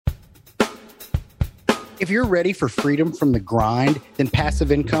If you're ready for freedom from the grind, then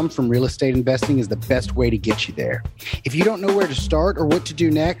passive income from real estate investing is the best way to get you there. If you don't know where to start or what to do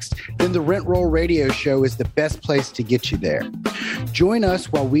next, then the Rent Roll Radio Show is the best place to get you there. Join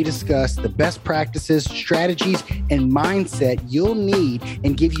us while we discuss the best practices, strategies, and mindset you'll need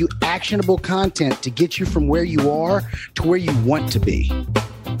and give you actionable content to get you from where you are to where you want to be.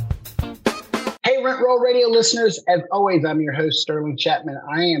 Hey, Rent Roll Radio listeners. As always, I'm your host, Sterling Chapman.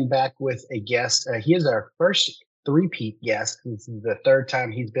 I am back with a guest. He is our first three-peat guest. This is the third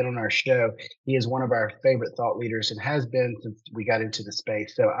time he's been on our show. He is one of our favorite thought leaders and has been since we got into the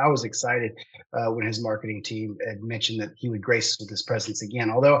space. So I was excited when his marketing team had mentioned that he would grace us with his presence again.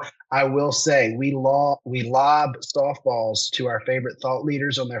 Although I will say we lob softballs to our favorite thought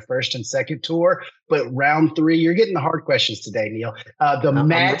leaders on their first and second tour. But round three, you're getting the hard questions today, Neal. The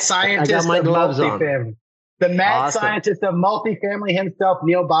mad scientist of multifamily. The mad scientist of multifamily himself,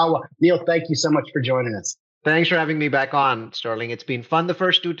 Neal Bawa. Neal, thank you so much for joining us. Thanks for having me back on, Sterling. It's been fun the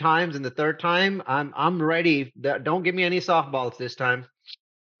first two times, and the third time, I'm ready. Don't give me any softballs this time.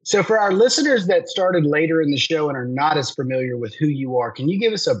 So for our listeners that started later in the show and are not as familiar with who you are, can you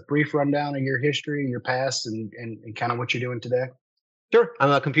give us a brief rundown of your history, your past, and kind of what you're doing today? Sure.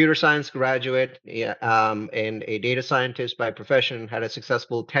 I'm a computer science graduate and a data scientist by profession. Had a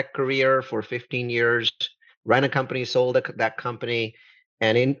successful tech career for 15 years, ran a company, sold that company.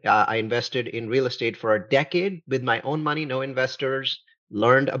 And I invested in real estate for a decade with my own money, no investors,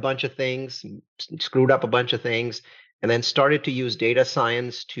 learned a bunch of things, screwed up a bunch of things, and then started to use data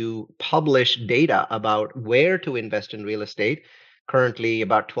science to publish data about where to invest in real estate. Currently,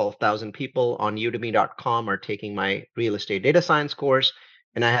 about 12,000 people on udemy.com are taking my real estate data science course.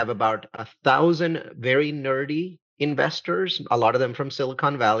 And I have about 1,000 very nerdy investors, a lot of them from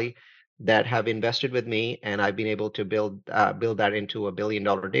Silicon Valley, that have invested with me, and I've been able to build that into a $1 billion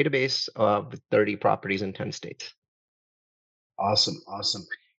database of 30 properties in 10 states. Awesome.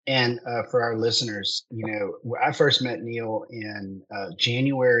 And for our listeners, I first met Neal in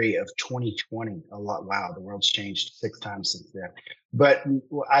January of 2020. Wow, the world's changed 6 times since then. But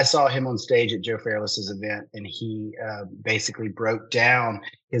I saw him on stage at Joe Fairless's event, and he basically broke down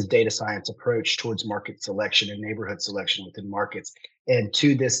his data science approach towards market selection and neighborhood selection within markets. And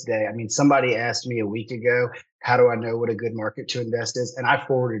to this day, somebody asked me a week ago, how do I know what a good market to invest is? And I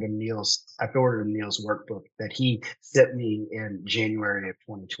forwarded him Neal's workbook that he sent me in January of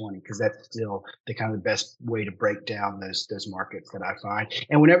 2020, because that's still the kind of best way to break down those markets that I find.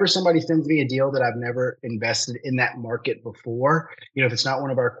 And whenever somebody sends me a deal that I've never invested in that market before, if it's not one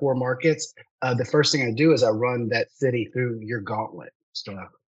of our core markets, the first thing I do is I run that city through your gauntlet. So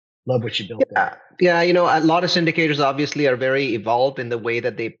love what you built there. Yeah, a lot of syndicators obviously are very evolved in the way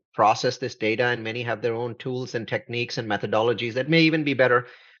that they process this data, and many have their own tools and techniques and methodologies that may even be better.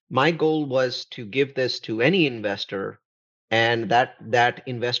 My goal was to give this to any investor, and that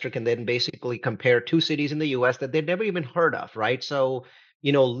investor can then basically compare 2 cities in the US that they'd never even heard of, right? So,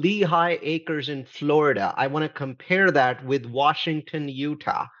 Lehigh Acres in Florida, I want to compare that with Washington,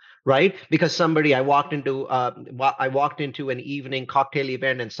 Utah. Right? Because I walked into an evening cocktail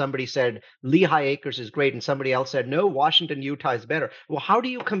event and somebody said Lehigh Acres is great, and somebody else said no, Washington, Utah is better. Well, how do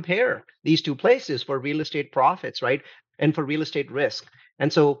you compare these 2 places for real estate profits, right? And for real estate risk?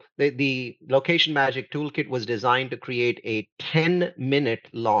 And so the Location Magic Toolkit was designed to create a 10-minute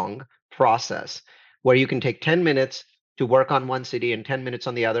long process where you can take 10 minutes to work on one city and 10 minutes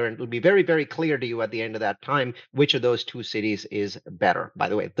on the other. And it'll be very, very clear to you at the end of that time which of those 2 cities is better. By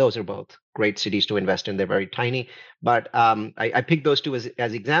the way, those are both great cities to invest in. They're very tiny. But I picked those 2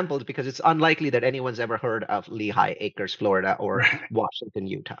 as examples because it's unlikely that anyone's ever heard of Lehigh Acres, Florida, or Washington,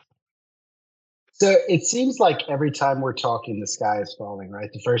 Utah. So it seems like every time we're talking, the sky is falling,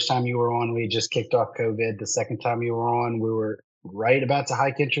 right? The first time you were on, we just kicked off COVID. The second time you were on, we were right about to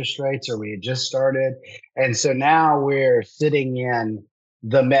hike interest rates, or we had just started. And so now we're sitting in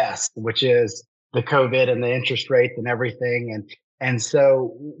the mess, which is the COVID and the interest rates and everything. And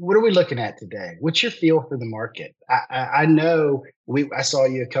so what are we looking at today? What's your feel for the market? I know I saw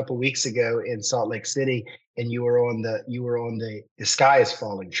you a couple of weeks ago in Salt Lake City, and you were on the sky is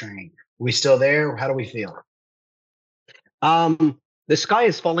falling train. Are we still there? How do we feel? The sky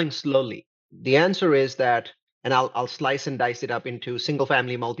is falling slowly. The answer is that, and I'll slice and dice it up into single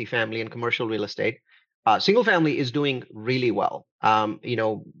family, multifamily, and commercial real estate. Single family is doing really well.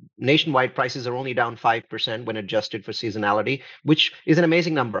 Nationwide prices are only down 5% when adjusted for seasonality, which is an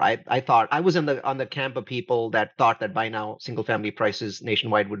amazing number. I thought I was on the camp of people that thought that by now single family prices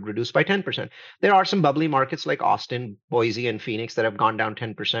nationwide would reduce by 10%. There are some bubbly markets like Austin, Boise, and Phoenix that have gone down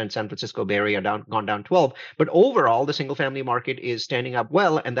 10%. San Francisco Bay Area gone down 12%. But overall, the single family market is standing up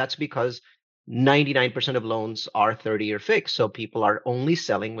well, and that's because 99% of loans are 30-year fixed. So people are only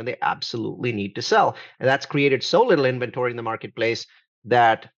selling when they absolutely need to sell. And that's created so little inventory in the marketplace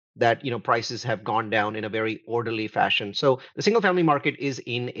that prices have gone down in a very orderly fashion. So the single family market is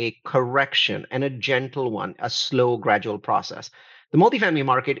in a correction, and a gentle one, a slow, gradual process. The multifamily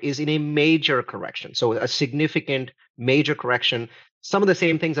market is in a major correction, so a significant major correction. Some of the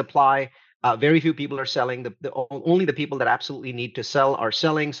same things apply. Very few people are selling. Only the people that absolutely need to sell are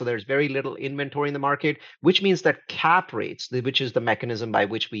selling. So there's very little inventory in the market, which means that cap rates, which is the mechanism by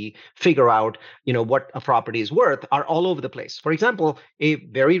which we figure out, what a property is worth, are all over the place. For example, a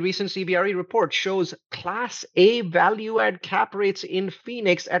very recent CBRE report shows Class A value add cap rates in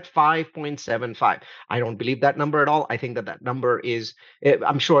Phoenix at 5.75. I don't believe that number at all. I think that number is,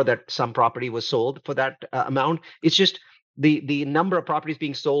 I'm sure that some property was sold for that amount. It's just the number of properties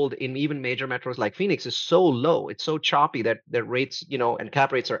being sold in even major metros like Phoenix is so low. It's so choppy that the rates, and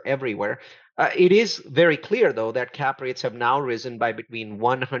cap rates are everywhere. It is very clear, though, that cap rates have now risen by between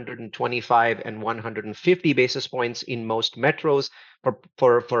 125 and 150 basis points in most metros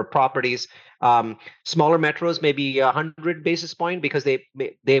for properties. Smaller metros, maybe 100 basis point because they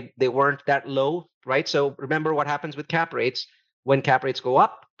weren't that low, right? So remember what happens with cap rates. When cap rates go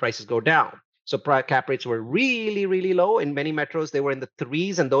up, prices go down. So cap rates were really, really low in many metros. They were in the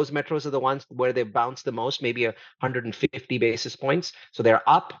threes, and those metros are the ones where they bounced the most, maybe 150 basis points. So they're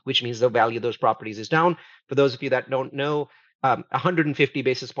up, which means the value of those properties is down. For those of you that don't know, 150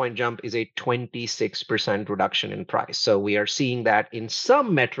 basis point jump is a 26% reduction in price. So we are seeing that in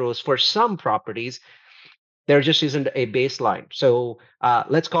some metros for some properties. There just isn't a baseline. So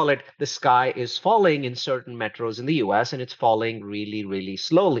let's call it the sky is falling in certain metros in the US, and it's falling really, really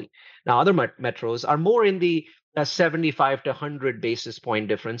slowly. Now, other metros are more in the 75 to 100 basis point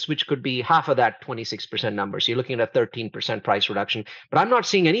difference, which could be half of that 26% number. So you're looking at a 13% price reduction. But I'm not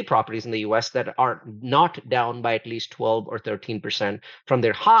seeing any properties in the US that are not down by at least 12 or 13% from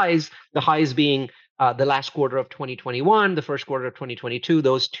their highs, the highs being the last quarter of 2021, the first quarter of 2022.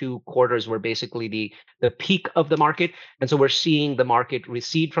 Those two quarters were basically the peak of the market. And so we're seeing the market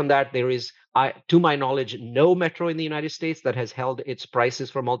recede from that. There is, to my knowledge, no metro in the United States that has held its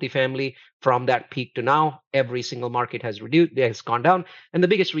prices for multifamily from that peak to now. Every single market has reduced, has gone down. And the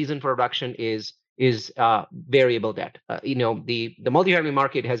biggest reason for reduction is variable debt. The multifamily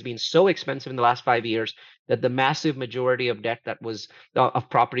market has been so expensive in the last 5 years that the massive majority of debt that was of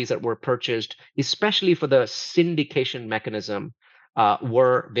properties that were purchased, especially for the syndication mechanism,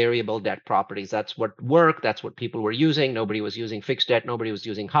 were variable debt properties. That's what worked. That's what people were using. Nobody was using fixed debt. Nobody was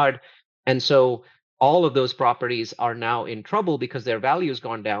using HUD. And so all of those properties are now in trouble because their value has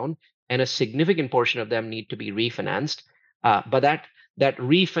gone down, and a significant portion of them need to be refinanced. But that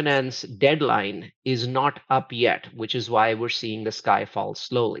refinance deadline is not up yet, which is why we're seeing the sky fall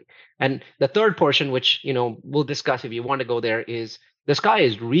slowly. And the third portion, which we'll discuss if you want to go there, is the sky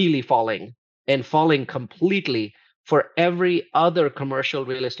is really falling, and falling completely for every other commercial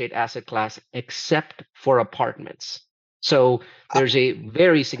real estate asset class except for apartments. So I, there's a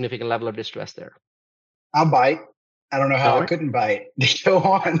very significant level of distress there. I'll bite. I don't know how All I right. couldn't bite. Go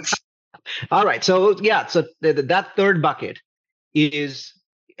on. All right. So yeah, so that third bucket is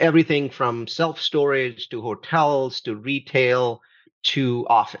everything from self-storage to hotels to retail to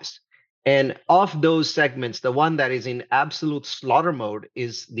office. And of those segments, the one that is in absolute slaughter mode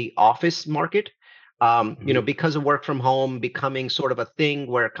is the office market. Because of work from home becoming sort of a thing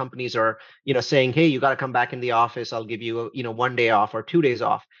where companies are, saying, hey, you got to come back in the office. I'll give you, 1 day off or 2 days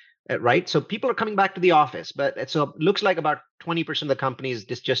off. Right. So people are coming back to the office, but so it looks like about 20% of the companies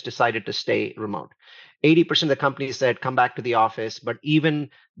just decided to stay remote. 80% of the companies said come back to the office, but even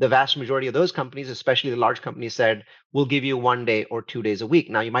the vast majority of those companies, especially the large companies, said we'll give you 1 day or 2 days a week.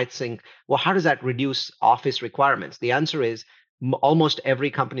 Now you might think, well, how does that reduce office requirements? The answer is almost every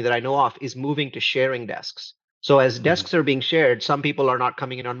company that I know of is moving to sharing desks. So as Mhm. desks are being shared, some people are not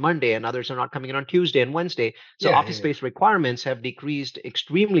coming in on Monday and others are not coming in on Tuesday and Wednesday. So Yeah, office yeah. space requirements have decreased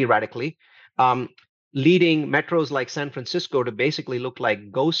extremely radically, leading metros like San Francisco to basically look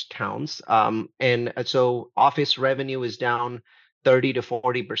like ghost towns. And so office revenue is down 30 to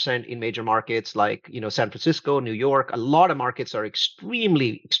 40% in major markets like San Francisco, New York. A lot of markets are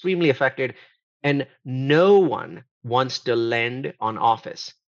extremely, extremely affected, and no one wants to lend on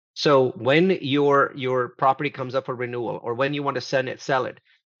office. So when your property comes up for renewal, or when you want to sell it,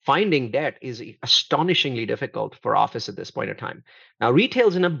 finding debt is astonishingly difficult for office at this point in time. Now,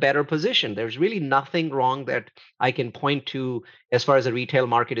 retail's in a better position. There's really nothing wrong that I can point to as far as the retail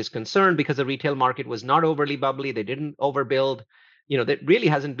market is concerned, because the retail market was not overly bubbly. They didn't overbuild. There really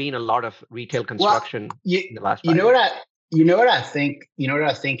hasn't been a lot of retail Well, construction you in the last you five know what years. You know what I think? You know what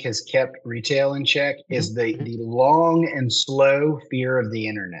I think has kept retail in check Mhm, is the mhm. the long and slow fear of the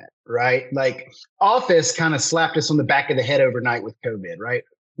internet, right? Like Office kind of slapped us on the back of the head overnight with COVID, right?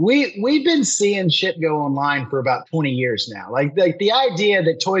 We've been seeing shit go online for about 20 years now. Like the idea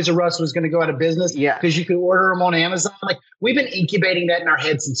that Toys R Us was going to go out of business Yeah, because you could order them on Amazon, like we've been incubating that in our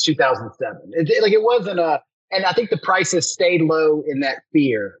head since 2007. Like it wasn't a, and I think the prices stayed low in that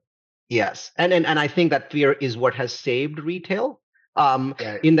fear. yes, and I think that fear is what has saved retail. Um,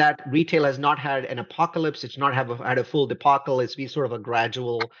 Right. in that retail has not had an apocalypse, it's not had a full debacle. It's been sort of a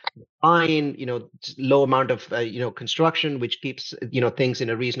gradual decline, low amount of construction, which keeps things in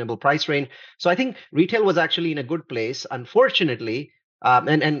a reasonable price range. So I think retail was actually in a good place. Unfortunately,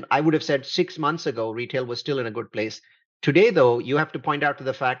 and I would have said 6 months ago, retail was still in a good place. Today, though, you have to point out to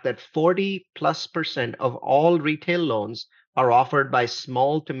the fact that 40+% of all retail loans are offered by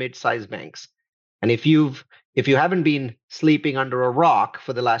small to mid-sized banks. And if you haven't been sleeping under a rock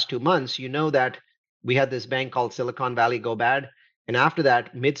for the last 2 months, you know that we had this bank called Silicon Valley go bad. And after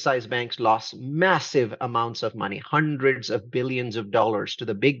that, mid-sized banks lost massive amounts of money, hundreds of billions of dollars to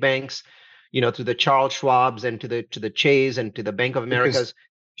the big banks, to the Charles Schwabs and to the Chase and to the Bank of Because Americas,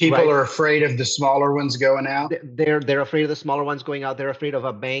 people right? are afraid of the smaller ones going out. They're afraid of the smaller ones going out. They're afraid of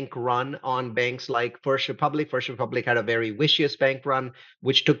a bank run on banks like First Republic. First Republic had a very vicious bank run,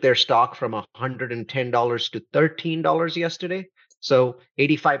 which took their stock from $110 to $13 yesterday. So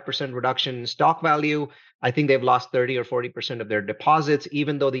 85% reduction in stock value. I think they've lost 30 or 40% of their deposits,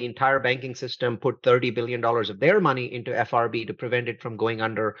 even though the entire banking system put $30 billion of their money into FRB to prevent it from going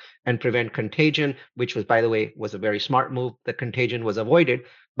under and prevent contagion, which was, by the way, was a very smart move. The contagion was avoided.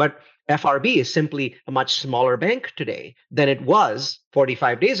 But FRB is simply a much smaller bank today than it was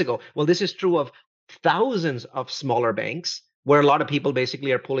 45 days ago. Well, this is true of thousands of smaller banks where a lot of people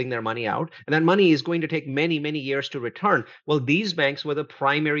basically are pulling their money out. And that money is going to take many, many years to return. Well, these banks were the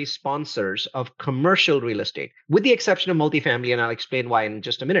primary sponsors of commercial real estate, with the exception of multifamily. And I'll explain why in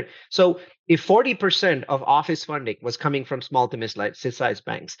just a minute. So if 40% of office funding was coming from small to mid-sized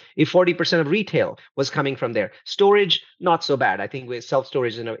banks, if 40% of retail was coming from there, storage, not so bad. I think with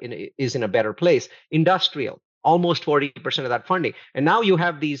self-storage is in a better place. Industrial, almost 40% of that funding. And now you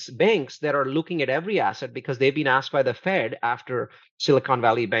have these banks that are looking at every asset because they've been asked by the Fed after Silicon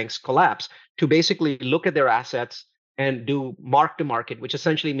Valley Bank's collapse to basically look at their assets and do mark to market, which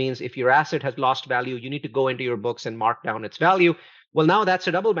essentially means if your asset has lost value, you need to go into your books and mark down its value. Well, now that's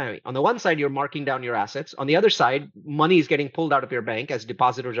a double whammy. On the one side, you're marking down your assets. On the other side, money is getting pulled out of your bank as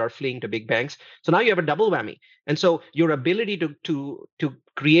depositors are fleeing to big banks. So now you have a double whammy. And so your ability to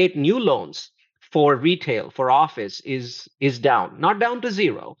create new loans for retail, for office is down, not down to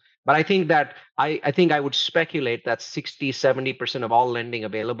zero. But I think I would speculate that 60-70% of all lending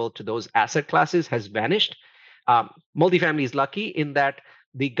available to those asset classes has vanished. Multifamily is lucky in that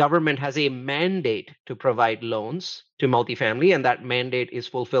the government has a mandate to provide loans to multifamily, and that mandate is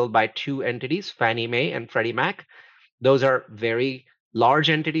fulfilled by two entities, Fannie Mae and Freddie Mac. Those are very large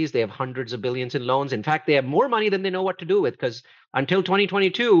entities. They have hundreds of billions in loans. In fact, they have more money than they know what to do with because until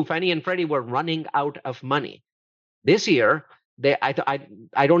 2022, Fannie and Freddie were running out of money. This year, I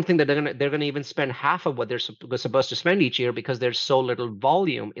don't think that they're gonna even spend half of what they're supposed to spend each year because there's so little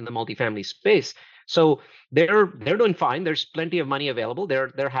volume in the multifamily space. So they're doing fine. There's plenty of money available.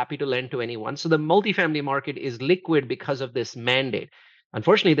 They're happy to lend to anyone. So the multifamily market is liquid because of this mandate.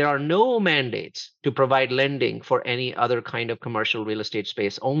 Unfortunately, there are no mandates to provide lending for any other kind of commercial real estate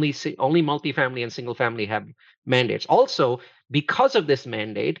space. Only multifamily and single family have mandates. Also, because of this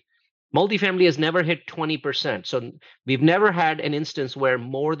mandate, multifamily has never hit 20%. So we've never had an instance where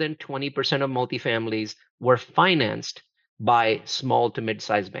more than 20% of multifamilies were financed by small to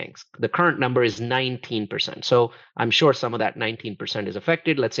mid-sized banks. The current number is 19%. So I'm sure some of that 19% is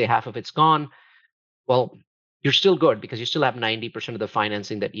affected. Let's say half of it's gone. Well, you're still good because you still have 90% of the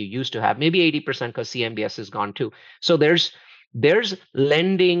financing that you used to have, maybe 80% because CMBS is gone too. So there's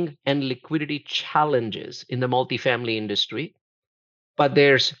lending and liquidity challenges in the multifamily industry, but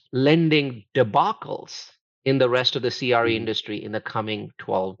there's lending debacles in the rest of the CRE Mhm. industry in the coming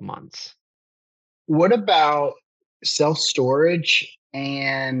 12 months. What about self storage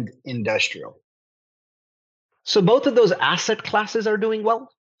and industrial? So both of those asset classes are doing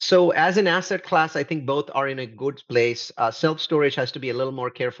well. So as an asset class, I think both are in a good place. Self-storage has to be a little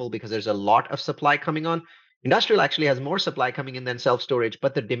more careful because there's a lot of supply coming on. Industrial actually has more supply coming in than self-storage,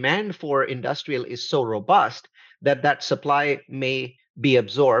 but the demand for industrial is so robust that that supply may be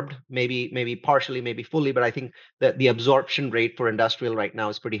absorbed, maybe partially, maybe fully, but I think that the absorption rate for industrial right now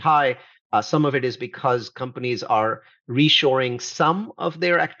is pretty high. Some of it is because companies are reshoring some of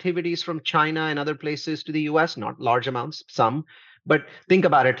their activities from China and other places to the US, not large amounts, some. But think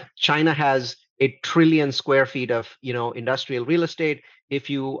about it. China has a trillion square feet of, industrial real estate. If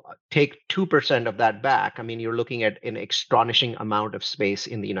you take 2% of that back, I mean, you're looking at an astonishing amount of space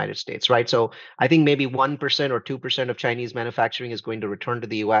in the United States, right? So I think maybe 1% or 2% of Chinese manufacturing is going to return to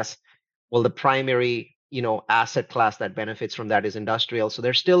the US. Well, the primary, asset class that benefits from that is industrial. So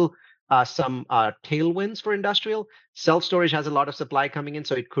there's still some tailwinds for industrial. Self storage has a lot of supply coming in,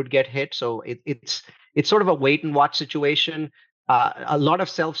 so it could get hit. So it's sort of a wait and watch situation. A lot of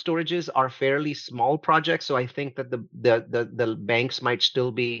self storages are fairly small projects, so I think that the banks might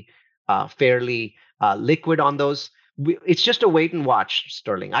still be fairly liquid on those. It's just a wait and watch,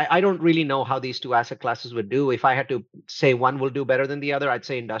 Sterling. I don't really know how these two asset classes would do. If I had to say one will do better than the other, I'd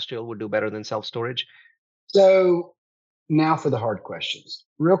say industrial would do better than self storage. So now for the hard questions,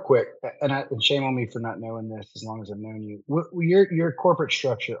 real quick. And shame on me for not knowing this. As long as I've known you, your corporate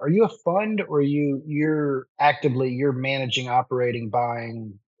structure. Are you a fund, or you're managing, operating,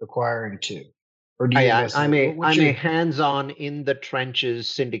 buying, acquiring too, or do I you am. invest in I'm it? a What's I'm a your hands-on in the trenches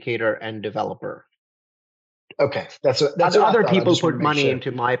syndicator and developer. okay? That's Other what I other thought. I people just want put to make money sure.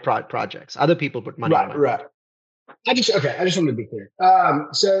 into my projects. Other people put money into Right, my right. projects. I just wanted to be clear.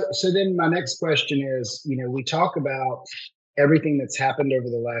 So then my next question is, we talk about everything that's happened over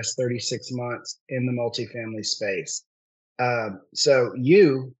the last 36 months in the multifamily space. So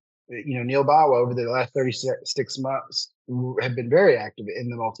Neal Bawa, over the last 36 months, have been very active in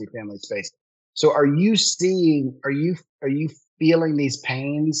the multifamily space. So are you feeling these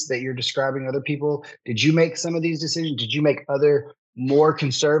pains that you're describing other people? Did you make some of these decisions? Did you make other more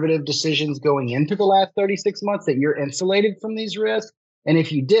conservative decisions going into the last 36 months that you're insulated from these risks? And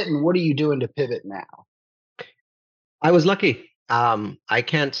if you didn't, what are you doing to pivot now? I was lucky. I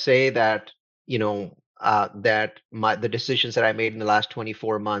can't say that, that the decisions that I made in the last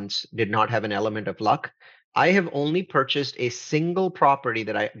 24 months did not have an element of luck. I have only purchased a single property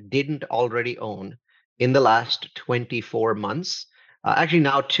that I didn't already own in the last 24 months. Actually,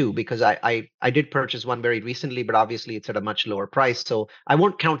 now two, because I did purchase one very recently, but obviously it's at a much lower price, so I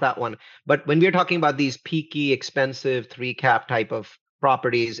won't count that one. But when we're talking about these peaky, expensive three cap type of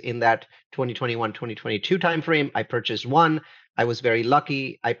properties in that 2021, 2022 timeframe, I purchased one. I was very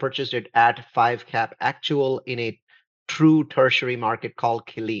lucky. I purchased it at 5 cap actual in a true tertiary market called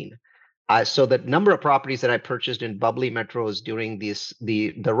Killeen. So the number of properties that I purchased in bubbly metros during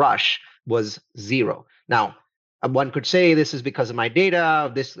the rush was zero. Now, one could say this is because of my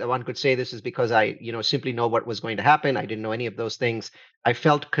data. This one could say this is because I, simply know what was going to happen. I didn't know any of those things. I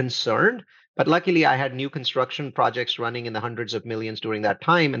felt concerned, but luckily I had new construction projects running in the hundreds of millions during that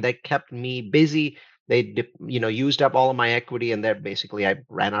time, and they kept me busy. They, used up all of my equity, and that basically I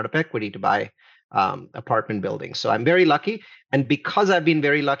ran out of equity to buy apartment buildings. So I'm very lucky. And because I've been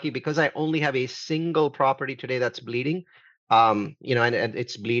very lucky, because I only have a single property today that's bleeding, and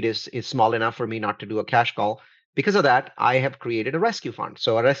its bleed is small enough for me not to do a cash call. Because of that, I have created a rescue fund.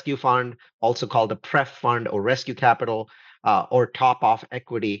 So a rescue fund, also called a pref fund or rescue capital, or top off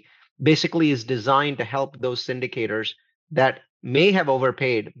equity, basically is designed to help those syndicators that may have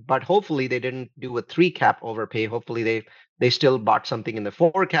overpaid, but hopefully they didn't do a 3 cap overpay. Hopefully they still bought something in the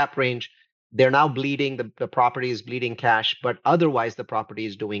 4 cap range. They're now bleeding, the property is bleeding cash, but otherwise the property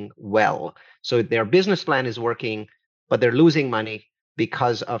is doing well. So their business plan is working, but they're losing money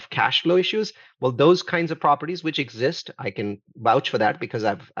because of cash flow issues. Well, those kinds of properties which exist, I can vouch for that because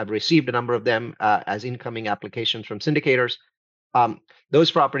I've received a number of them as incoming applications from syndicators. Um,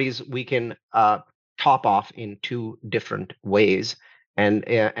 those properties we can top off in two different ways and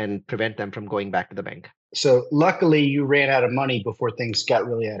prevent them from going back to the bank. So luckily, you ran out of money before things got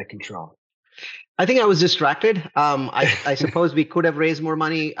really out of control. I think I was distracted. I suppose we could have raised more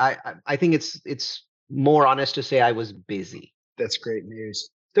money. I think it's more honest to say I was busy. That's great news.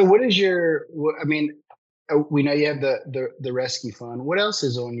 So, I mean, we know you have the rescue fund. What else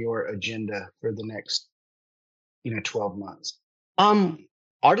is on your agenda for the next 12 months? Um,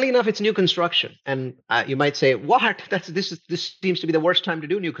 Oddly enough, it's new construction, and you might say, "What? This seems to be the worst time to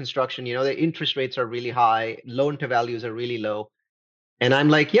do new construction." The interest rates are really high, loan to values are really low. And I'm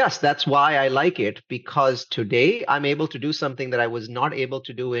like, yes, that's why I like it, because today I'm able to do something that I was not able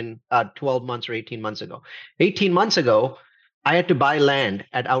to do in 12 months or 18 months ago. 18 months ago, I had to buy land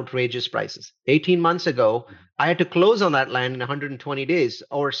at outrageous prices. 18 months ago, I had to close on that land in 120 days,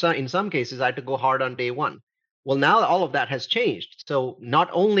 or in some cases, I had to go hard on day one. Well, now all of that has changed. So not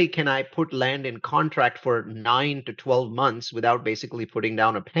only can I put land in contract for 9 to 12 months without basically putting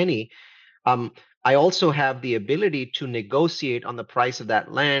down a penny, Um, I also have the ability to negotiate on the price of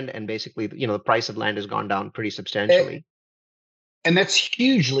that land, and basically, the price of land has gone down pretty A- substantially. And that's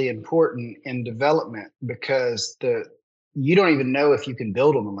hugely important in development because the you don't even know if you can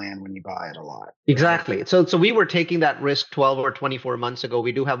build on the land when you buy it a lot, right? Exactly. So we were taking that risk 12 or 24 months ago.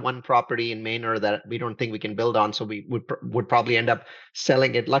 We do have one property in Manor that we don't think we can build on, so we would probably end up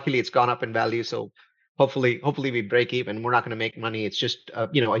selling it. Luckily, it's gone up in value, so hopefully we break even. We're not going to make money. It's just a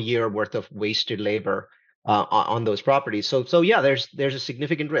year worth of wasted labor on those properties. So yeah, there's a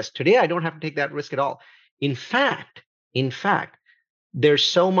significant risk. Today, I don't have to take that risk at all. In fact, in fact, there's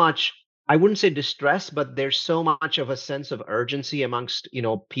so much, I wouldn't say distress, but there's so much of a sense of urgency amongst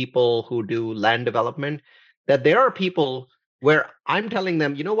people who do land development, that there are people where I'm telling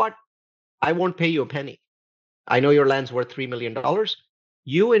them, you know what, I won't pay you a penny. I know your land's worth $3 million.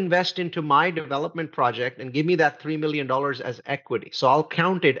 You invest into my development project and give me that $3 million as equity, so I'll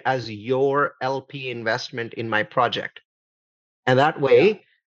count it as your LP investment in my project. And that Yeah.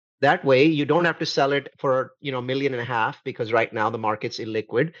 way, you don't have to sell it for, million and a half, because right now the market's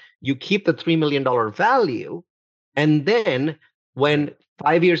illiquid. You keep the $3 million value. And then Yeah. when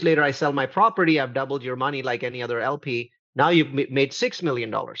 5 years later I sell my property, I've doubled your money like any other LP. Now you've made $6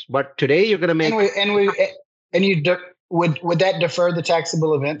 million. But today you're going to And make. would that defer the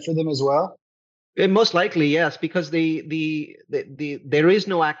taxable event for them as well? Most likely, yes, because there is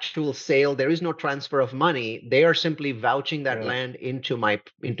no actual sale, there is no transfer of money. They are simply vouching that Right. land into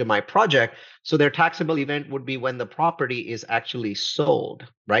my project. So their taxable event would be when the property is actually sold,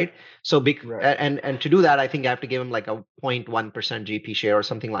 right? Right. And to do that, I think I have to give them like a 0.1% GP share or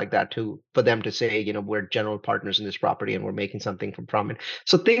something like that, to for them to say, we're general partners in this property and we're making something from it.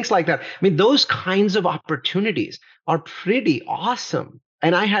 So things like that. I mean, those kinds of opportunities are pretty awesome.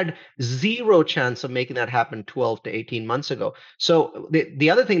 And I had zero chance of making that happen 12 to 18 months ago. So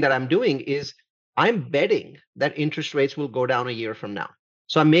the other thing that I'm doing is I'm betting that interest rates will go down a year from now.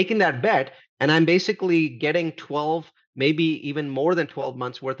 So I'm making that bet, and I'm basically getting 12, maybe even more than 12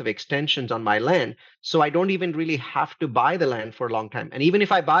 months worth of extensions on my land. So I don't even really have to buy the land for a long time. And even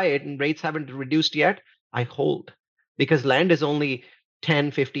if I buy it and rates haven't reduced yet, I hold, because land is only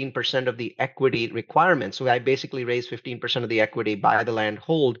 10-15% of the equity requirement. So I basically raise 15% of the equity, buy the land,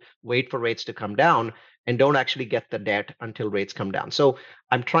 hold, wait for rates to come down, and don't actually get the debt until rates come down. So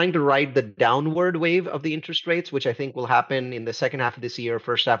I'm trying to ride the downward wave of the interest rates, which I think will happen in the second half of this year,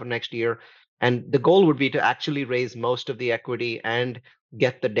 first half of next year. And the goal would be to actually raise most of the equity and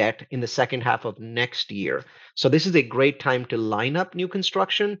get the debt in the second half of next year. So this is a great time to line up new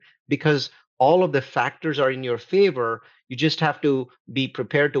construction, because all of the factors are in your favor. You just have to be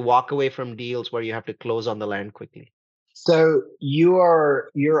prepared to walk away from deals where you have to close on the land quickly. So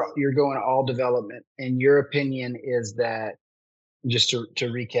you're going all development, and your opinion is that, just to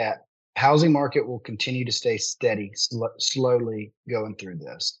recap, housing market will continue to stay steady, slowly going through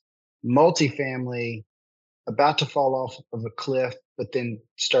this. Multifamily about to fall off of a cliff, but then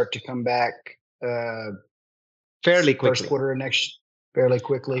start to come back uh, Fairly first quickly. quarter of next fairly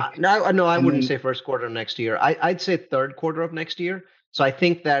quickly, No, I and wouldn't then say first quarter of next year. I'd say third quarter of next year. So I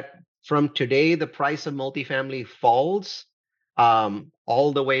think that from today, the price of multifamily falls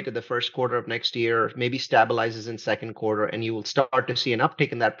all the way to the first quarter of next year, maybe stabilizes in second quarter, and you will start to see an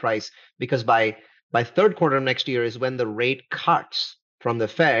uptick in that price, because by third quarter of next year is when the rate cuts from the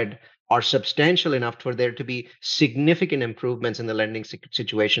Fed are substantial enough for there to be significant improvements in the lending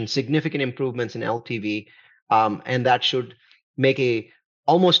situation, significant improvements in LTV, and that should make a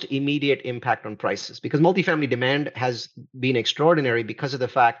almost immediate impact on prices, because multifamily demand has been extraordinary because of the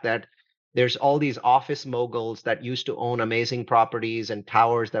fact that there's all these office moguls that used to own amazing properties and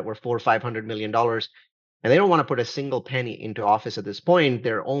towers that were 400-500 million dollars, and they don't want to put a single penny into office at this point.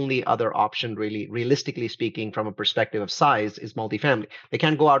 Their only other option, really, realistically speaking, from a perspective of size, is multifamily. They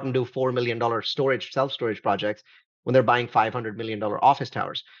can't go out and do $4 million storage, self-storage projects when they're buying $500 million office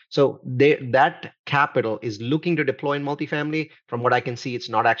towers. So that capital is looking to deploy in multifamily. From what I can see, it's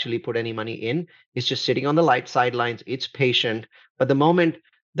not actually put any money in. It's just sitting on the light sidelines. It's patient. But the moment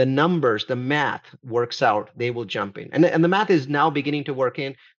the numbers, the math works out, they will jump in. And the math is now beginning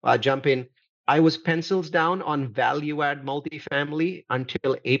to jump in. I was pencils down on value add multifamily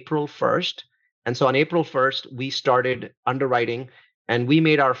until April 1st. And so on April 1st, we started underwriting, and we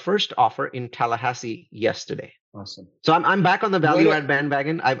made our first offer in Tallahassee yesterday. awesome. So I'm back on the What value add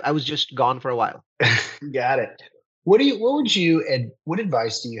bandwagon. I was just gone for a while. got it? What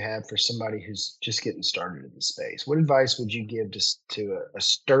advice do you have for somebody who's just getting started in the space? What advice would you give to a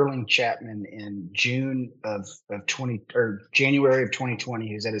Sterling Chapman in June of 20 or January of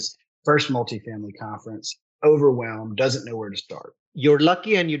 2020, who's at his first multifamily conference, overwhelmed, doesn't know where to start? You're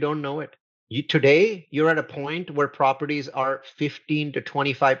lucky and you don't know it. Today, you're at a point where properties are 15 to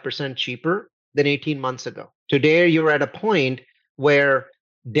 25% cheaper than 18 months ago. Today, you're at a point where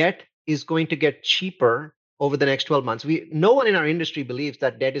debt is going to get cheaper over the next 12 months. No one in our industry believes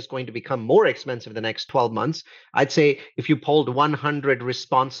that debt is going to become more expensive the next 12 months. I'd say if you polled 100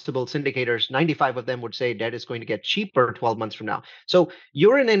 responsible syndicators, 95 of them would say debt is going to get cheaper 12 months from now. So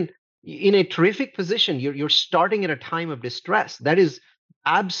you're in a terrific position. You're starting at a time of distress. That is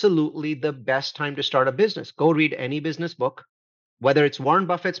absolutely the best time to start a business. Go read any business book, whether it's Warren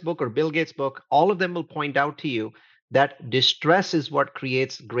Buffett's book or Bill Gates' book, all of them will point out to you that distress is what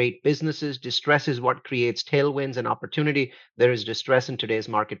creates great businesses. Distress is what creates tailwinds and opportunity. There is distress in today's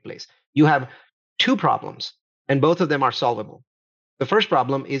marketplace. You have two problems, and both of them are solvable. The first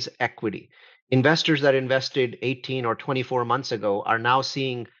problem is equity. Investors that invested 18 or 24 months ago are now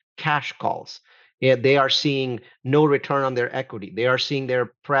seeing cash calls. Yeah, they are seeing no return on their equity. They are seeing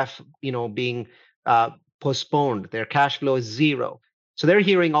their pref, being uh, postponed. Their cash flow is zero. So they're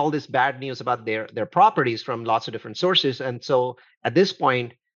hearing all this bad news about their properties from lots of different sources. And so at this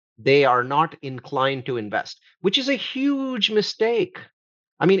point, they are not inclined to invest, which is a huge mistake.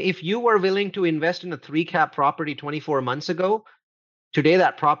 I mean, if you were willing to invest in a three cap property 24 months ago, today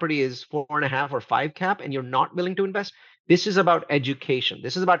that property is 4.5 or 5 cap, and you're not willing to invest. This is about education.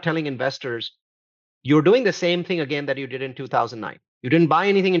 This is about telling investors you're doing the same thing again that you did in 2009. You didn't buy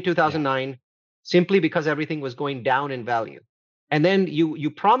anything in Yeah. 2009 simply because everything was going down in value. And then you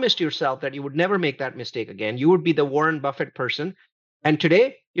promised yourself that you would never make that mistake again. You would be the Warren Buffett person. And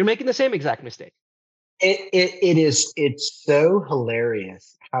today you're making the same exact mistake. It's so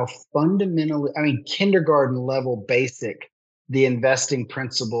hilarious how fundamentally, I mean, kindergarten level basic, the investing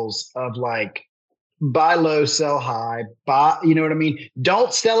principles of like buy low, sell high, buy, you know what I mean?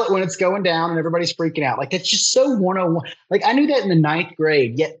 Don't sell it when it's going down and everybody's freaking out. Like that's just so 101. Like I knew that in the ninth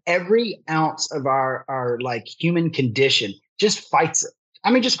grade, yet every ounce of our like human condition just fights it.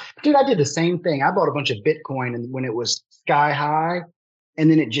 I mean, just dude, I did the same thing. I bought a bunch of Bitcoin and when it was sky high and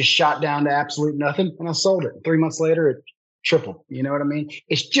then it just shot down to absolute nothing and I sold it. 3 months later, it tripled. You know what I mean?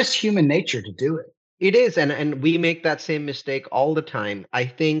 It's just human nature to do it. It is, and we make that same mistake all the time. I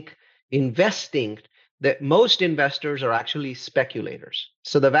think investing, that most investors are actually speculators.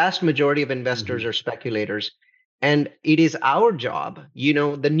 So the vast majority of investors Mhm. are speculators. And it is our job,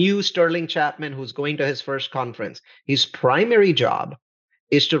 the new Sterling Chapman who's going to his first conference, his primary job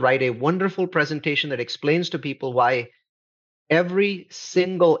is to write a wonderful presentation that explains to people why every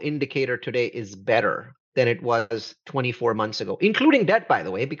single indicator today is better than it was 24 months ago, including debt, by the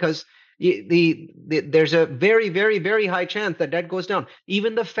way, because there's a very, very, very high chance that debt goes down.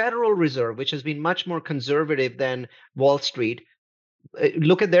 Even the Federal Reserve, which has been much more conservative than Wall Street,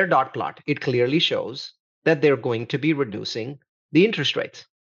 look at their dot plot. It clearly shows that they're going to be reducing the interest rates,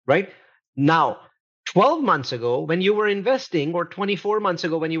 right? Now, 12 months ago, when you were investing, or 24 months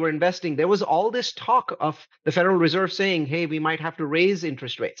ago, when you were investing, there was all this talk of the Federal Reserve saying, hey, we might have to raise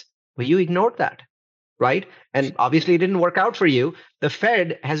interest rates. But you ignored that, right? And obviously, it didn't work out for you. The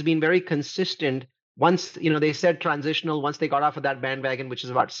Fed has been very consistent. Once, they said transitional, once they got off of that bandwagon, which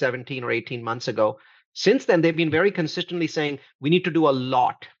is about 17 or 18 months ago, since then, they've been very consistently saying we need to do a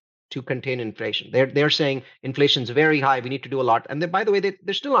lot to contain inflation. They're saying inflation's very high. We need to do a lot. And by the way,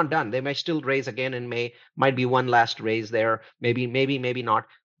 they're still not done. They may still raise again in May. Might be one last raise there. Maybe not.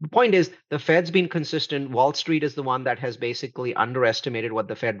 The point is, the Fed's been consistent. Wall Street is the one that has basically underestimated what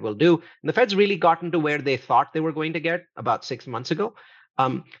the Fed will do. And the Fed's really gotten to where they thought they were going to get about 6 months ago.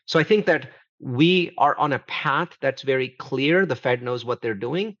 So I think that we are on a path that's very clear. The Fed knows what they're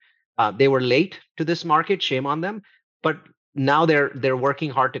doing. They were late to this market, shame on them, but now they're working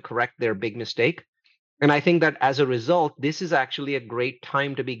hard to correct their big mistake. And I think that as a result, this is actually a great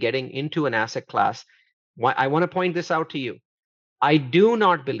time to be getting into an asset class. I want to point this out to you. I do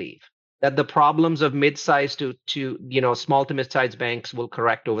not believe that the problems of mid-sized to small to mid-sized banks will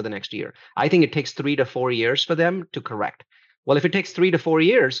correct over the next year. I think it takes 3 to 4 years for them to correct. Well, if it takes 3 to 4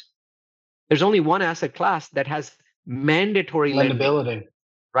 years, there's only one asset class that has mandatory lending, Lendability.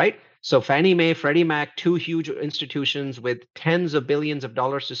 right? So Fannie Mae, Freddie Mac, two huge institutions with tens of billions of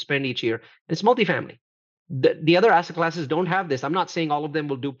dollars to spend each year. It's multifamily. The other asset classes don't have this. I'm not saying all of them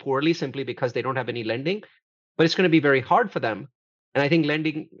will do poorly simply because they don't have any lending, but it's going to be very hard for them. And I think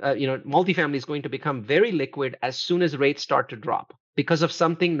lending, multifamily is going to become very liquid as soon as rates start to drop because of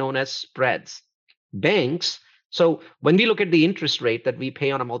something known as spreads. Banks, so when we look at the interest rate that we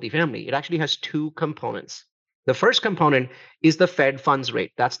pay on a multifamily, it actually has two components. The first component is the Fed funds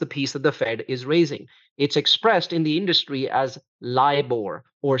rate. That's the piece that the Fed is raising. It's expressed in the industry as LIBOR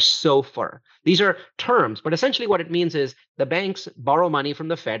or SOFR. These are terms, but essentially what it means is the banks borrow money from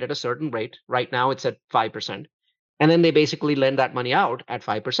the Fed at a certain rate. Right now it's at 5%. And then they basically lend that money out at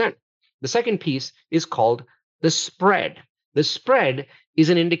 5%. The second piece is called the spread. The spread is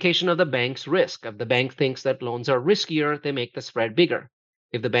an indication of the bank's risk. If the bank thinks that loans are riskier, they make the spread bigger.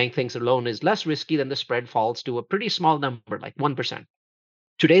 If the bank thinks a loan is less risky, then the spread falls to a pretty small number, like 1%.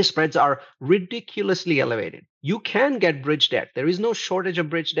 Today's spreads are ridiculously elevated. You can get bridge debt. There is no shortage of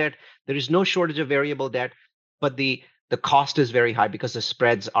bridge debt. There is no shortage of variable debt, but the cost is very high because the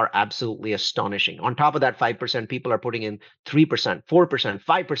spreads are absolutely astonishing. On top of that, 5%, people are putting in 3%, 4%, 5%,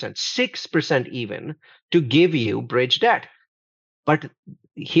 6% even to give you bridge debt. But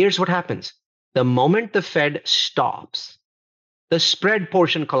here's what happens. The moment the Fed stops, the spread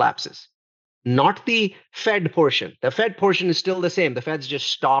portion collapses, not the Fed portion. The Fed portion is still the same. The Fed's just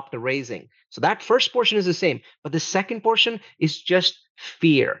stopped raising. So that first portion is the same. But the second portion is just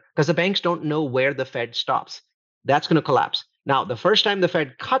fear because the banks don't know where the Fed stops. That's going to collapse. Now, the first time the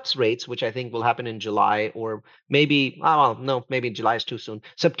Fed cuts rates, which I think will happen in July or maybe, oh, no, maybe July is too soon,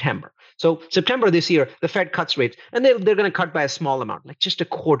 September. So September this year, the Fed cuts rates and they're going to cut by a small amount, like just a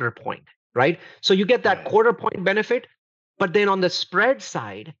quarter point, right? So you get that Right. quarter point benefit. But then on the spread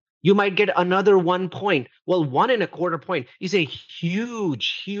side, you might get another 1 point. Well, 1.25 point is a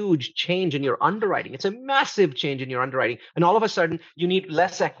huge, huge change in your underwriting. It's a massive change in your underwriting. And all of a sudden, you need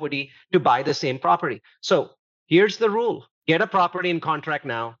less equity to buy the same property. So here's the rule. Get a property in contract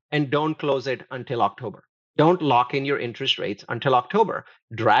now and don't close it until October. Don't lock in your interest rates until October.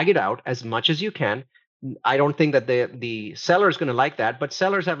 Drag it out as much as you can. I don't think that the seller is going to like that, but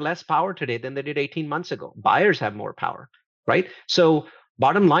sellers have less power today than they did 18 months ago. Buyers have more power, right? So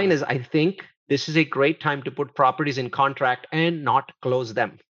bottom line is, I think this is a great time to put properties in contract and not close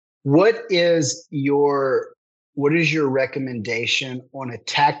them. What is your recommendation on a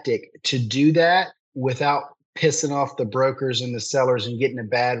tactic to do that without pissing off the brokers and the sellers and getting a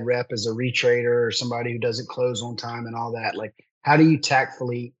bad rep as a retrader or somebody who doesn't close on time and all that? Like, how do you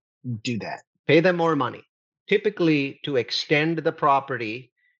tactfully do that? Pay them more money. Typically, to extend the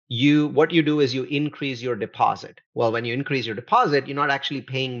property, what you do is you increase your deposit. Well, when you increase your deposit, you're not actually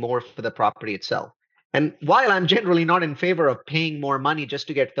paying more for the property itself. And while I'm generally not in favor of paying more money just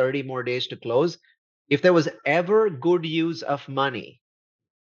to get 30 more days to close, if there was ever good use of money,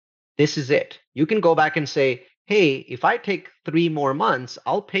 this is it. You can go back and say, hey, if I take 3 more months,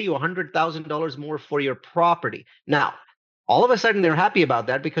 I'll pay you $100,000 more for your property. Now, all of a sudden, they're happy about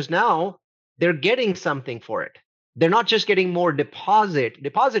that because now they're getting something for it. They're not just getting more deposit.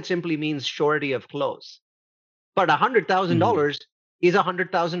 Deposit simply means surety of close. But $100,000 is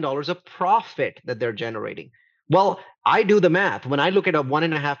 $100,000 of profit that they're generating. Well, I do the math. When I look at a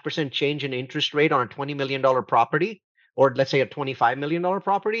 1.5% change in interest rate on a $20 million property, or let's say a $25 million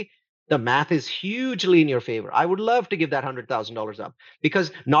property, the math is hugely in your favor. I would love to give that $100,000 up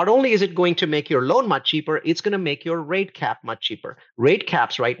because not only is it going to make your loan much cheaper, it's going to make your rate cap much cheaper. Rate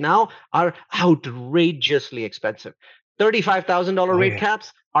caps right now are outrageously expensive. $35,000 rate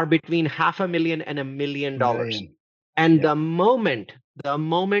caps are between $500,000 and $1 million. And Yep. the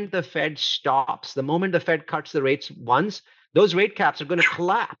moment the Fed stops, the moment the Fed cuts the rates once, those rate caps are going to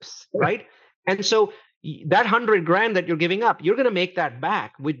collapse, right? And so that 100 grand that you're giving up, you're going to make that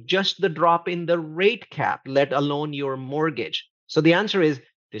back with just the drop in the rate cap, let alone your mortgage. So the answer is,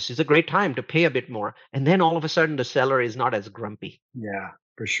 this is a great time to pay a bit more. And then all of a sudden the seller is not as grumpy. Yeah,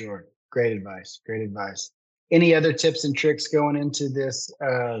 for sure. Great advice. Great advice. Any other tips and tricks going into this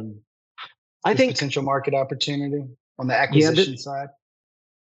I think, potential market opportunity on the yeah, acquisition side?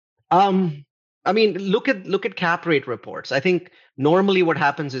 I mean, look at cap rate reports. I think normally what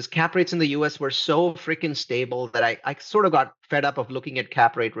happens is cap rates in the US were so freaking stable that I sort of got fed up of looking at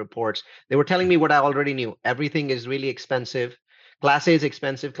cap rate reports. They were telling me what I already knew. Everything is really expensive. Class A is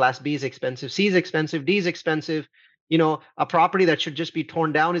expensive, Class B is expensive, C is expensive, D is expensive. You know, a property that should just be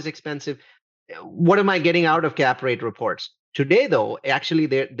torn down is expensive. What am I getting out of cap rate reports? Today, though, actually,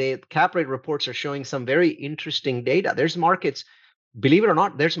 the cap rate reports are showing some very interesting data. There's markets, believe it or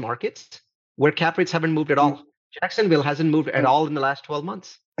not, there's markets where cap rates haven't moved at all. Jacksonville hasn't moved at all in the last 12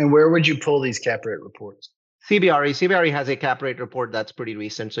 months. And where would you pull these cap rate reports? CBRE has a cap rate report that's pretty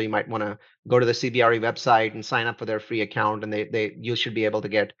recent, so you might want to go to the CBRE website and sign up for their free account, and you should be able to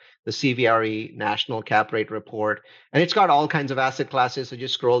get the CBRE national cap rate report, and it's got all kinds of asset classes. So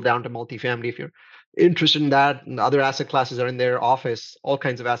just scroll down to multifamily if you're interested in that, and other asset classes are in their office, all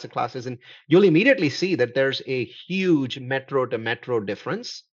kinds of asset classes, and you'll immediately see that there's a huge metro to metro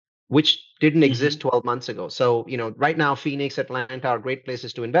difference which didn't exist Hmm. 12 months ago. So, right now, Phoenix, Atlanta are great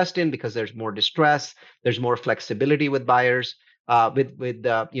places to invest in because there's more distress, there's more flexibility with buyers, with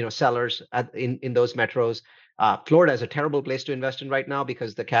sellers in those metros. Florida is a terrible place to invest in right now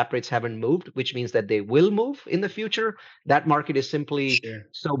because the cap rates haven't moved, which means that they will move in the future. That market is simply Sure.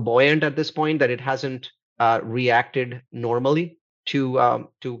 so buoyant at this point that it hasn't reacted normally to How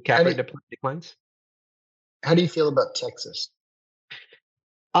cap do rate declines. how do you feel about Texas?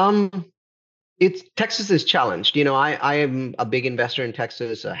 Um, it's Texas is challenged. I am a big investor in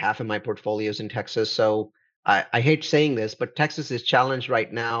Texas. Half of my portfolio is in Texas. So I hate saying this, but Texas is challenged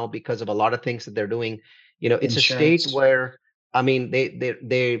right now because of a lot of things that they're doing. It's a state Insurance, where, I mean,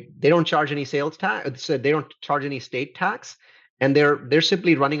 they don't charge any sales tax, so they don't charge any state tax, and they're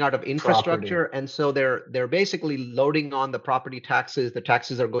simply running out of property. infrastructure, and so they're basically loading on the property taxes. The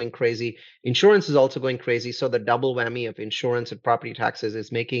taxes are going crazy. Insurance is also going crazy. So the double whammy of insurance and property taxes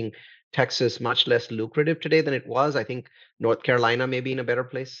is making Texas much less lucrative today than it was. I think North Carolina may be in a better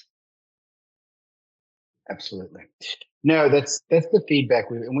place. Absolutely. No, that's the feedback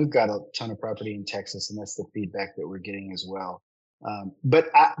and we've got a ton of property in Texas, and that's the feedback that we're getting as well.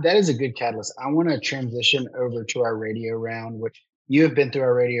 That is a good catalyst. I want to transition over to our radio round, which you have been through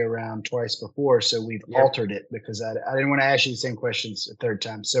our radio round twice before, so we've Yep. altered it because I didn't want to ask you the same questions a third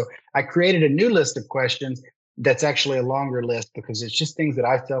time. So I created a new list of questions that's actually a longer list because it's just things that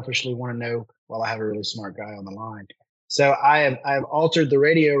I selfishly want to know while I have a really smart guy on the line. So I have altered the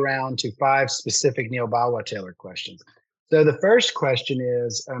radio round to 5 specific Neal Bawa tailored questions. So the first question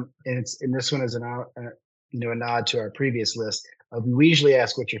is, and this one is a nod to our previous list. We usually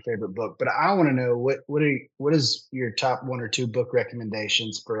ask what's your favorite book, but I want to know what is your top 1 or 2 book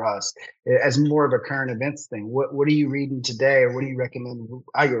recommendations for us as more of a current events thing. What are you reading today, or what do you recommend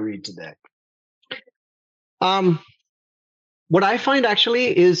I go read today? Um, what I find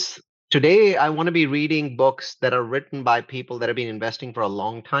actually is today I want to be reading books that are written by people that have been investing for a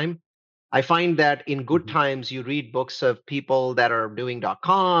long time. I find that in good Mhm. times, you read books of people that are doing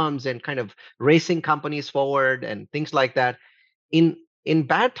 .coms and kind of racing companies forward and things like that. In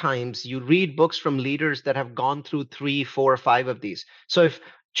bad times, you read books from leaders that have gone through 3, 4, 5 of these. So if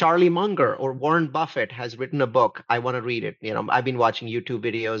Charlie Munger or Warren Buffett has written a book, I want to read it. I've been watching YouTube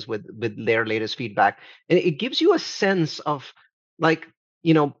videos with their latest feedback, and it gives you a sense of, like,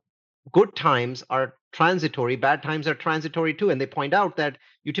 you know good times are transitory, bad times are transitory too. And they point out that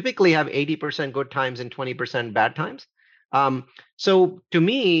you typically have 80% good times and 20% bad times. So to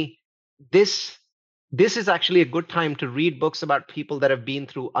me, this this is actually a good time to read books about people that have been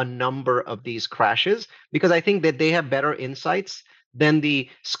through a number of these crashes, because I think that they have better insights than the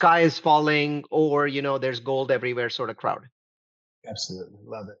sky is falling or there's gold everywhere sort of crowd. Absolutely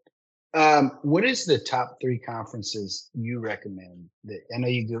love it. What is the top 3 conferences you recommend? That I know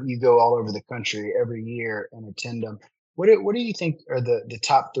you go all over the country every year and attend them. What do you think are the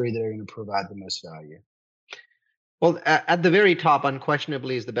top 3 that are going to provide the most value? Well, at the very top,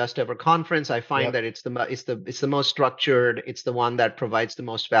 unquestionably, is the best ever conference. I find Yep. that it's the most structured. It's the one that provides the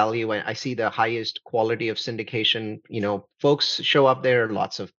most value, and I see the highest quality of syndication. Folks show up there.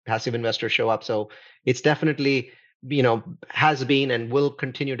 Lots of passive investors show up. So it's definitely has been and will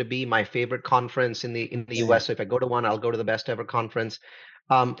continue to be my favorite conference in the Same. U.S. So if I go to one, I'll go to the best ever conference.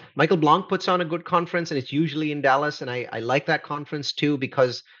 Michael Blanc puts on a good conference, and it's usually in Dallas, and I like that conference too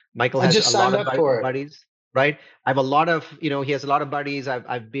because Michael I has just a lot signed of up for it. buddies, right? I have a lot of, he has a lot of buddies.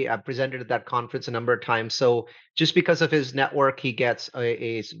 I've presented at that conference a number of times. So just because of his network, he gets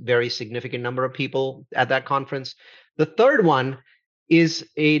a very significant number of people at that conference. The third one is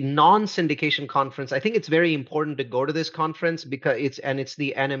a non-syndication conference. I think it's very important to go to this conference because it's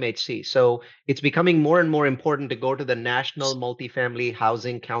the NMHC. So it's becoming more and more important to go to the National Multifamily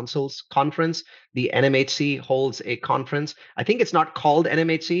Housing Council's conference. The NMHC holds a conference. I think it's not called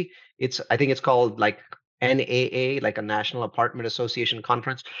NMHC. I think it's called like NAA, like a National Apartment Association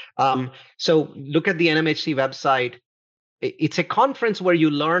conference. So look at the NMHC website. It's a conference where you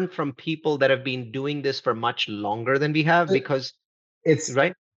learn from people that have been doing this for much longer than we have, because, It's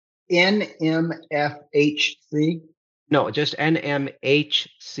right? NMFHC. No, just NMHC.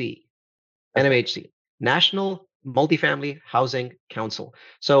 Okay. NMHC, National Multifamily Housing Council.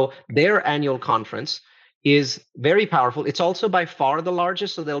 So their annual conference is very powerful. It's also by far the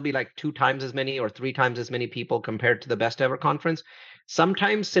largest. So there'll be like 2 times as many or 3 times as many people compared to the best ever conference.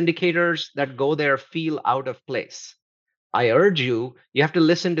 Sometimes syndicators that go there feel out of place. I urge you have to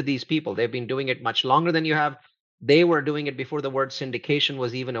listen to these people. They've been doing it much longer than you have. They were doing it before the word syndication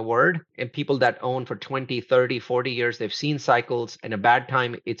was even a word. And people that own for 20, 30, 40 years, they've seen cycles. In a bad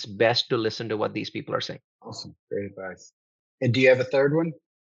time, it's best to listen to what these people are saying. Awesome. Great advice. And do you have a third one?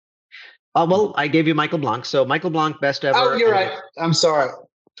 Well, I gave you Michael Blanc. So Michael Blanc, best Oh, ever, you're and right. I'm sorry.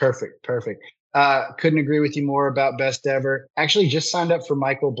 Perfect. Perfect. Couldn't agree with you more about best ever. Actually, just signed up for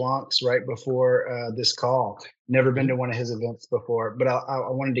Michael Blanc's right before this call. Never been to one of his events before, but I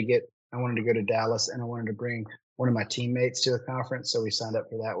wanted to get. I wanted to go to Dallas, and I wanted to bring one of my teammates to the conference, so we signed up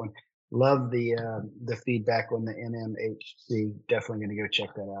for that one. Love the feedback on the NMHC. Definitely going to go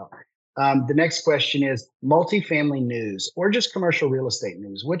check that out. The next question is multifamily news or just commercial real estate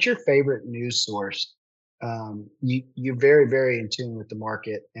news. What's your favorite news source? You're very in tune with the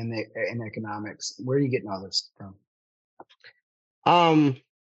market and the and economics. Where are you getting all this from? um,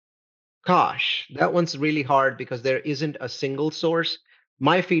 gosh, that one's really hard because there isn't a single source.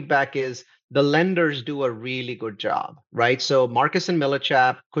 My feedback is the lenders do a really good job, right? So Marcus and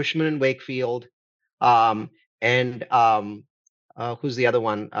Millichap, Cushman and Wakefield, um, and who's the other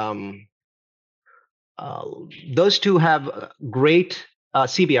one? Uh, those two have great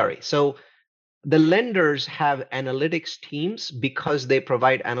CBRE. So the lenders have analytics teams because they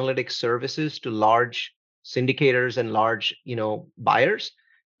provide analytics services to large syndicators and large, buyers.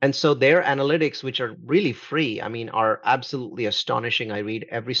 And so their analytics, which are really free, I mean, are absolutely astonishing. I read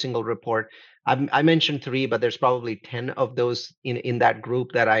every single report. I mentioned three, but there's probably 10 of those in that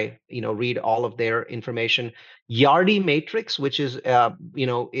group that I, read all of their information. Yardi Matrix, which is,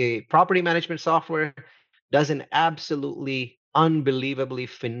 a property management software, does an absolutely unbelievably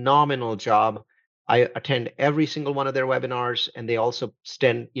phenomenal job. I attend every single one of their webinars, and they also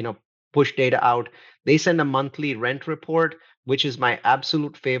push data out. They send a monthly rent report, which is my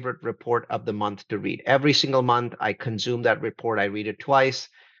absolute favorite report of the month to read. Every single month, I consume that report. I read it twice,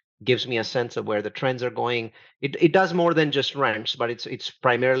 gives me a sense of where the trends are going. It does more than just rents, but it's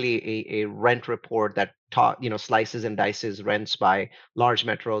primarily a rent report that slices and dices rents by large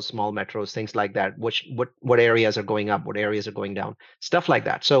metros, small metros, things like that. What areas are going up, what areas are going down, stuff like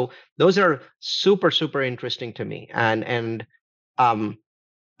that. So those are super interesting to me. And um,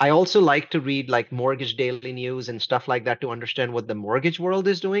 I also like to read like mortgage daily news and stuff like that to understand what the mortgage world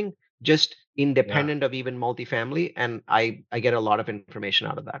is doing, just Yeah. independent of even multifamily. And I get a lot of information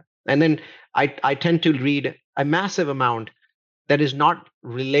out of that. And then I tend to read a massive amount that is not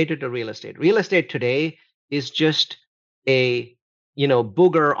related to real estate. Real estate today is just a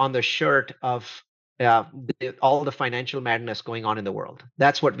booger on the shirt of all the financial madness going on in the world.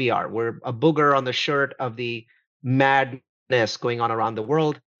 That's what we are. We're a booger on the shirt of the madness going on around the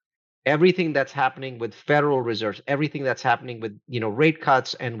world. Everything that's happening with federal reserves, everything that's happening with rate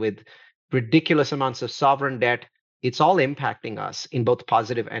cuts and with ridiculous amounts of sovereign debt, it's all impacting us in both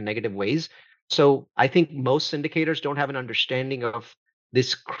positive and negative ways. So I think most syndicators don't have an understanding of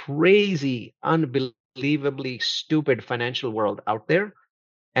this crazy, unbelievably stupid financial world out there,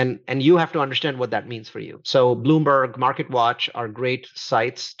 and you have to understand what that means for you. So Bloomberg, Market Watch are great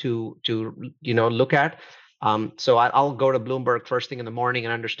sites to look at. So I'll go to Bloomberg first thing in the morning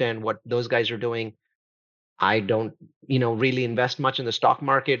and understand what those guys are doing. I don't really invest much in the stock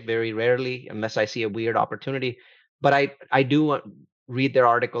market, very rarely, unless I see a weird opportunity. But I do read their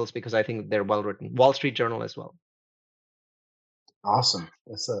articles because I think they're well written. Wall Street Journal as well. Awesome.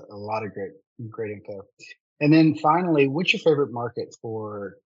 That's a lot of great info. And then finally, what's your favorite market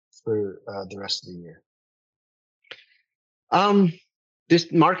for the rest of the year? Um, this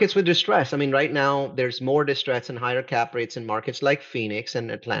markets with distress. I mean, right now there's more distress and higher cap rates in markets like Phoenix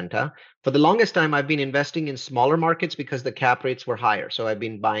and Atlanta. For the longest time, I've been investing in smaller markets because the cap rates were higher. So I've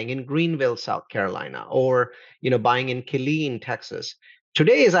been buying in Greenville, South Carolina, or buying in Killeen, Texas.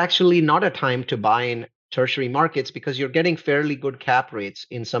 Today is actually not a time to buy in tertiary markets because you're getting fairly good cap rates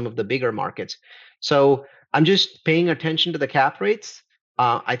in some of the bigger markets. So I'm just paying attention to the cap rates.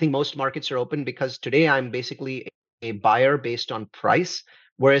 I think most markets are open because today I'm basically a buyer based on price,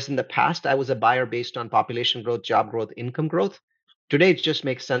 whereas in the past I was a buyer based on population growth, job growth, income growth. Today it just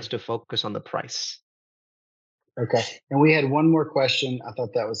makes sense to focus on the price. Okay. And we had one more question. I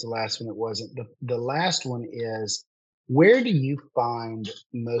thought that was the last one. It wasn't. The last one is, where do you find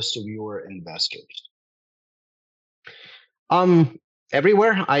most of your investors? Um,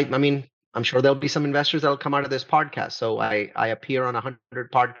 Everywhere. I mean, I'm sure there'll be some investors that'll come out of this podcast. So I appear on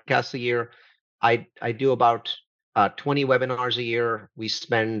 100 podcasts a year. I do about 20 webinars a year. We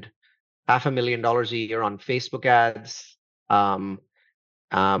spend $500,000 a year on Facebook ads. Um,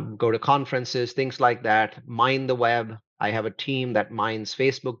 go to conferences, things like that, mine the web. I have a team that mines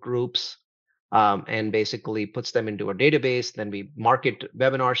Facebook groups and basically puts them into a database. Then we market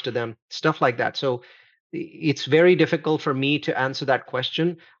webinars to them, stuff like that. So it's very difficult for me to answer that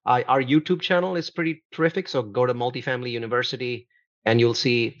question. Our YouTube channel is pretty terrific. So go to Multifamily University and you'll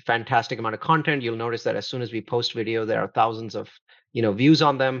see fantastic amount of content. You'll notice that as soon as we post video, there are thousands of views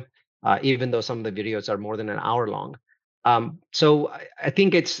on them. even though some of the videos are more than an hour long. So I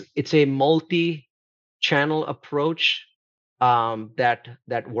think it's a multi-channel approach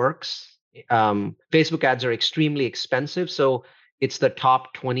that works. Facebook ads are extremely expensive, so it's the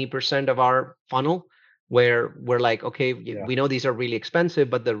top 20% of our funnel where we're like, okay, Yeah. we know these are really expensive,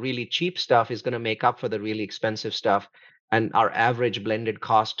 but the really cheap stuff is going to make up for the really expensive stuff, and our average blended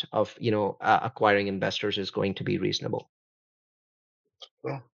cost of acquiring investors is going to be reasonable.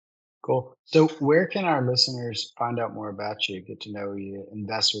 Yeah. Cool. So where can our listeners find out more about you, get to know you,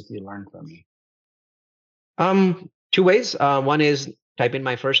 invest with you, learn from you? Two ways. One is type in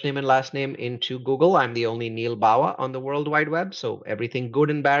my first name and last name into Google. I'm the only Neal Bawa on the World Wide Web, so everything good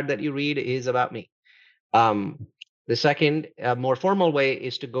and bad that you read is about me. The second, more formal way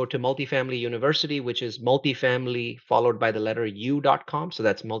is to go to Multifamily University, which is multifamily followed by the letter u.com. So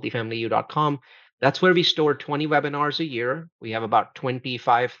that's multifamilyu.com. That's where we store 20 webinars a year. We have about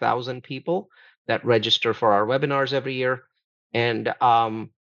 25,000 people that register for our webinars every year. And our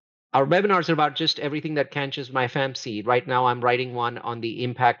webinars are about just everything that catches my fancy. Right now, I'm writing one on the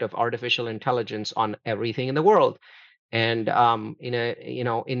impact of artificial intelligence on everything in the world. And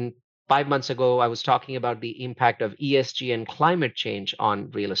in 5 months ago, I was talking about the impact of ESG and climate change on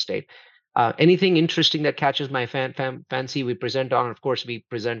real estate. Anything interesting that catches my fancy, we present on. Of course, we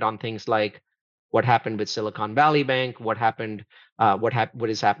present on things like what happened with Silicon Valley Bank, what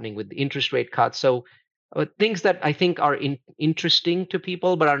is happening with the interest rate cuts. So things that I think are interesting to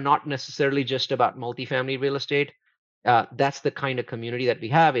people, but are not necessarily just about multifamily real estate. That's the kind of community that we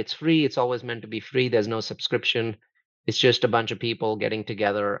have. It's free. It's always meant to be free. There's no subscription. It's just a bunch of people getting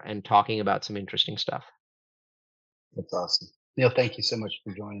together and talking about some interesting stuff. That's awesome. Neal, thank you so much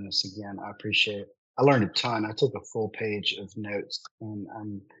for joining us again. I appreciate it. I learned a ton. I took a full page of notes, and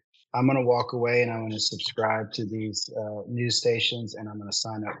I'm going to walk away and I'm going to subscribe to these news stations, and I'm going to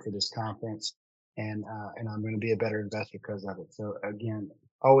sign up for this conference, and I'm going to be a better investor because of it. So again,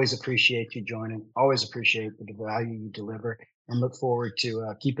 always appreciate you joining. Always appreciate the value you deliver, and look forward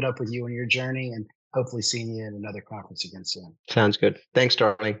to keeping up with you on your journey, and hopefully seeing you at another conference again soon. Sounds good. Thanks,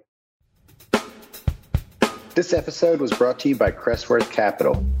 darling. This episode was brought to you by Crestworth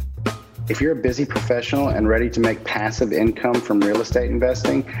Capital. If you're a busy professional and ready to make passive income from real estate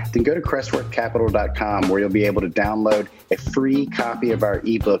investing, then go to crestworthcapital.com, where you'll be able to download a free copy of our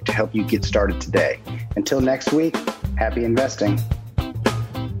ebook to help you get started today. Until next week, happy investing.